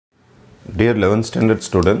Dear 11th standard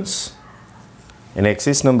students, in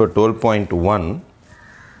exercise number 12.1,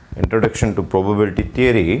 Introduction to Probability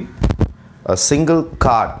Theory, a single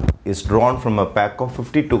card is drawn from a pack of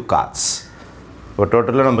 52 cards. So,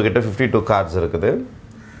 total we get 52 cards.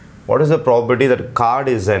 What is the probability that card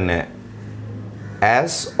is an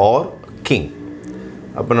as or king?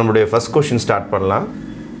 Now, we first question start. A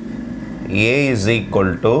is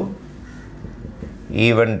equal to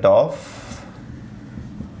event of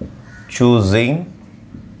choosing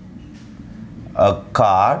a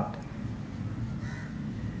card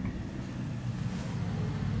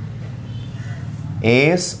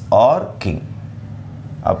ace or king.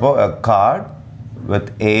 Appo a card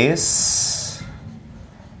with ace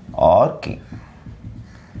or king.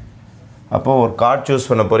 Appo or card choose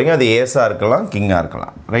panna poringa adu ace ah irkalam king ah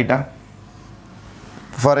irkalam, right?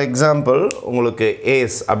 For example, உங்களுக்கு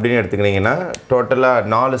ace அப்படினு எடுத்துக்கிட்டீங்கன்னா டோட்டலா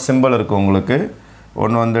 4 symbol இருக்கு உங்களுக்கு.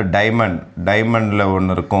 ஒன்னு வந்து டைமண்ட்ல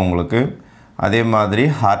ஒன்னு இருக்கும் உங்களுக்கு. அதே மாதிரி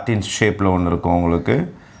ஹார்ட் இன் ஷேப்ல ஒன்னு இருக்கும் உங்களுக்கு.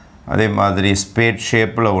 அதே மாதிரி ஸ்பேட்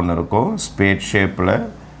ஷேப்ல ஒன்னு இருக்கும். ஸ்பேட் ஷேப்ல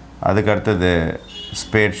அதுக்கு அடுத்து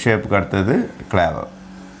ஸ்பேட் ஷேப்க்கு அடுத்து கிளாவர்.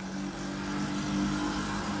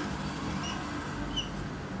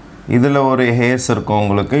 இதுல ஒரு ஏஸ் இருக்கும்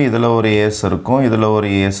உங்களுக்கு. இதுல ஒரு ஏஸ் இருக்கும். இதுல ஒரு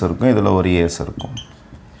ஏஸ் இருக்கும். இதுல ஒரு ஏஸ் இருக்கும்.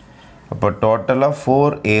 அப்ப டோட்டலா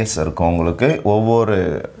 4 ஏஸ் இருக்கும் உங்களுக்கு ஒவ்வொரு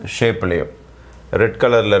ஷேப்லயும். ரெட்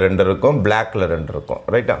கலர்ல 2 இருக்கும், blackல 2 இருக்கும்,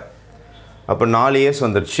 ரைட்டா? அப்ப 4 ஏஸ்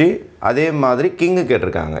வந்துருச்சு. அதே மாதிரி கிங்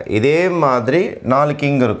கேட்டிருக்காங்க. இதே மாதிரி 4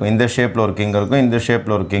 கிங் இருக்கும். இந்த ஷேப்ல ஒரு கிங் இருக்கும், இந்த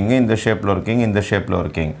ஷேப்ல ஒரு கிங், இந்த ஷேப்ல ஒரு கிங், இந்த ஷேப்ல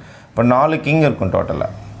ஒரு கிங். அப்ப 4 கிங் இருக்கும் டோட்டலா.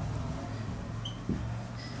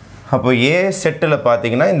 அப்போ ஏ செட்டில்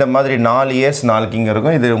பார்த்தீங்கன்னா இந்த மாதிரி 4 ஏஸ் 4 கிங்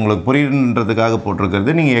இருக்கும். இது உங்களுக்கு புரியணுன்றதுக்காக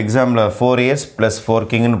போட்டிருக்கிறது. நீங்கள் எக்ஸாமில் 4 ஏஸ் ப்ளஸ் 4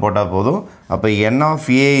 கிங்னு போட்டால் போதும். அப்போ என் of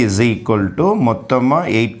A is equal to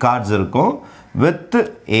மொத்தமாக 8 கார்ட்ஸ் இருக்கும் with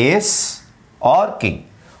ace R king.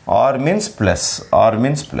 R means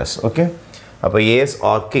plus, okay? அப்போ ace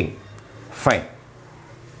R king, fine.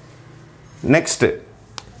 Next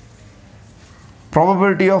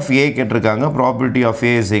probability of A கேட்டிருக்காங்க. probability of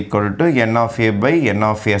A is equal to n of A by n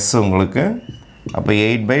of S உங்களுக்கு. அப்போ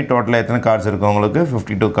 8 by டோட்டலாக எத்தனை cards இருக்கும் உங்களுக்கு?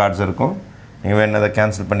 52 cards இருக்கும். நீங்கள் வேணும் அதை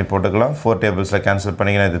கேன்சல் பண்ணி போட்டுக்கலாம். 4 டேபிள்ஸில் கேன்சல்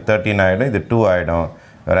பண்ணிங்கன்னா இது 13 ஆகிடும், இது 2 ஆகிடும்.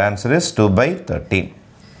 your answer is 2 by 13.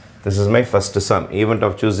 this is my first sum. event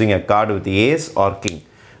of choosing a card with ace or king.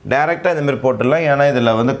 டைரெக்டாக இந்தமாதிரி போட்டுடலாம். ஏன்னா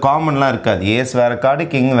இதில் வந்து காமன்லாம் இருக்காது. ஏஸ் வேறு கார்டு,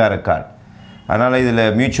 கிங் வேறு கார்டு. அதனால் இதில்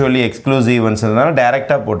மியூச்சுவலி எக்ஸ்க்ளூசிவ் ஈவெண்ட்ஸ்னால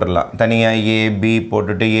டைரெக்டாக போட்டுடலாம். தனியாக ஏ பி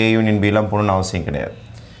போட்டுட்டு ஏ யூனியன் பிலாம் போடணும்னு அவசியம் கிடையாது.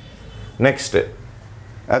 Next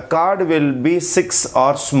a card will be 6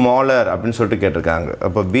 R smaller அப்படின்னு சொல்லிட்டு கேட்டிருக்காங்க.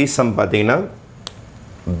 அப்போ பி சம் பார்த்தீங்கன்னா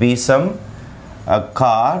be some a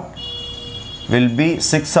card will be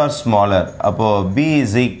 6 R smaller. அப்போது பி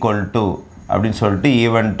இஸ் ஈக்குவல் டு அப்படின்னு சொல்லிட்டு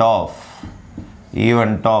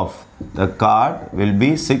event of the card will be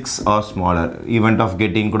 6 or smaller. event of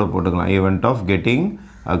getting கூட போட்டுக்கலாம். event of getting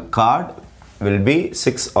a card will be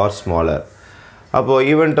 6 or smaller. அப்போ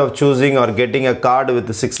event of choosing or getting a card with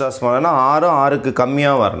 6 or smaller னா 6க்கு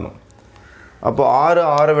கம்மியா வரணும். அப்போ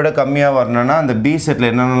 6 விட கம்மியா வரணும்னா அந்த B செட்ல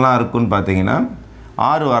என்னென்னலாம் இருக்குன்னு பாத்தீங்கன்னா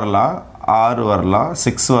 6 வரலாம்,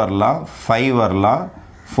 6 வரலாம், 5 வரலாம்,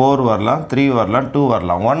 4 வரலாம், 3 வரலாம், 2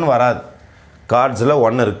 வரலாம். 1 வராது. கார்ட்ஸ்ல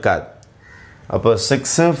 1 இருக்காது. அப்போ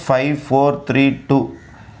 6 5 4 3 2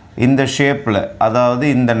 இந்த ஷேப்பில், அதாவது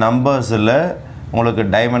இந்த நம்பர்ஸில் உங்களுக்கு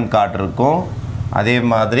டைமண்ட் கார்டு இருக்கும். அதே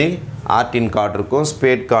மாதிரி ஆர்டின் கார்டு இருக்கும்,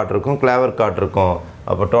 ஸ்பேட் கார்டு இருக்கும், கிளாவர் கார்டு இருக்கும்.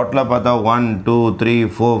 அப்போ டோட்டலாக பார்த்தா 1 2 3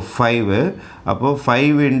 4 5. அப்போது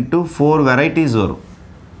 5 into 4 வெரைட்டிஸ் வரும்.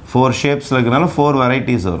 4 ஷேப்ஸில் இருக்கிறனால 4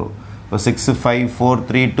 வெரைட்டிஸ் வரும். இப்போ 6 5 4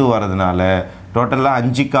 3 2 வரதுனால டோட்டலாக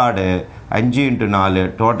 5 கார்டு, 5 into 4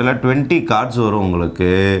 டோட்டலாக 20 கார்ட்ஸ் வரும்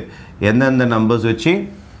உங்களுக்கு. எந்தெந்த நம்பர்ஸ் வச்சு?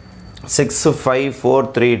 6 5 4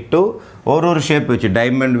 3 2 ஒரு ஷேப் வச்சு,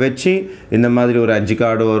 டைமண்ட் வச்சு இந்த மாதிரி ஒரு 5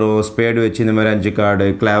 கார்டு வரும், ஸ்பேடு வச்சு இந்த மாதிரி 5 கார்டு,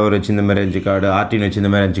 கிளாவர் வச்சு இந்த மாதிரி 5 கார்டு, ஆர்டின் வச்சு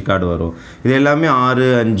இந்த மாதிரி 5 கார்டு வரும். இது எல்லாமே 6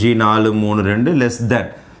 5 4 3 2 less than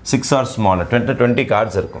 6 R smaller 20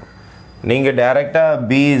 cards இருக்கும். நீங்கள் டைரெக்டாக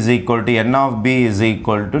B is equal to n of B is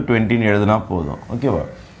equal to 20 எழுதுனா போதும், ஓகேவா?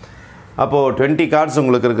 அப்போது 20 கார்ட்ஸ்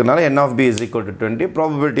உங்களுக்கு இருக்கிறதுனால n of B is equal to 20.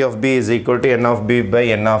 probability of B is equal to n of B by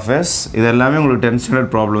n of S. இது எல்லாமே உங்களுக்கு 10th standard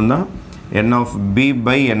ப்ராப்ளம் தான். n of B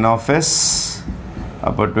by n of S.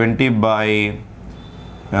 அப்போ 20 by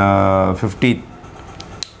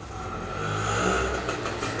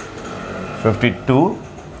 52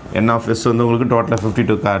 n of S வந்து உங்களுக்கு டோட்டலாக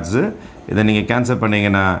 52 cards. இதை நீங்கள் கேன்சல்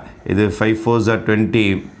பண்ணிங்கன்னா இது 5 4s are 20.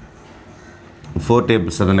 4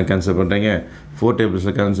 tables தானே கேன்சல் பண்ணுறீங்க. 4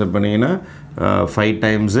 tablesல கேன்சல் பண்ணிங்கன்னா 5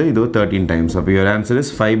 times இது 13 times. அப்போ your answer is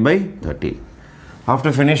 5 by 13.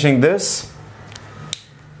 After finishing this,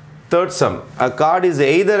 third sum, a card is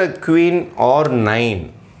either a queen or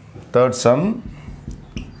 9. Third sum,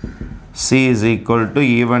 C is equal to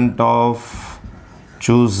event of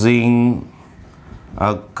choosing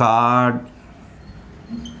a card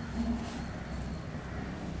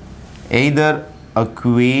either a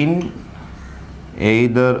queen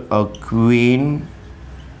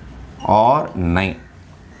or 9.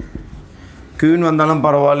 Queen வந்தாலும்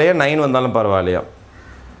பரவாயில்லையா 9 வந்தாலும் பரவாயில்லையா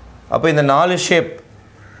அப்போ இந்த 4 shape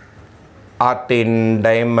ஆர்டின்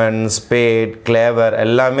diamond spade clever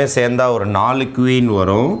எல்லாமே சேர்ந்தா ஒரு 4 queen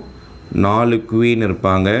வரும் 4 குவீன்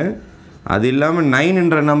இருப்பாங்க அது இல்லாமல்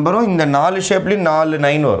 9ன்ற நம்பரும் இந்த 4 ஷேப்லேயும் 4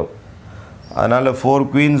 9 வரும் அதனால் 4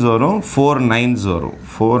 குவீன்ஸ் வரும் 4 9s வரும்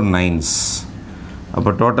 4 9s அப்போ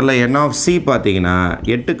டோட்டலாக n of c பார்த்தீங்கன்னா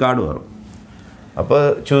 8 கார்டு வரும் அப்போ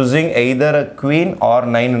சூஸிங் எய்தர் அ queen R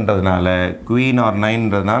 9ன்றதுனால queen R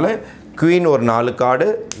 9ன்றதுனால queen ஒரு 4 கார்டு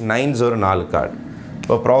 9s ஒரு 4 கார்டு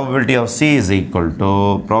இப்போ probability of c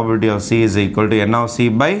is equal to n of c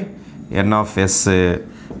by n of s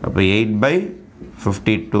அப்போ 8 by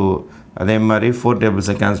 52 அதே மாதிரி 4 tables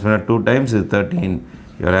cancel பண்ண 2 times is 13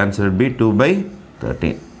 your answer will be 2 by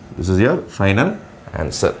 13 this is your final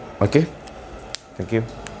answer okay thank you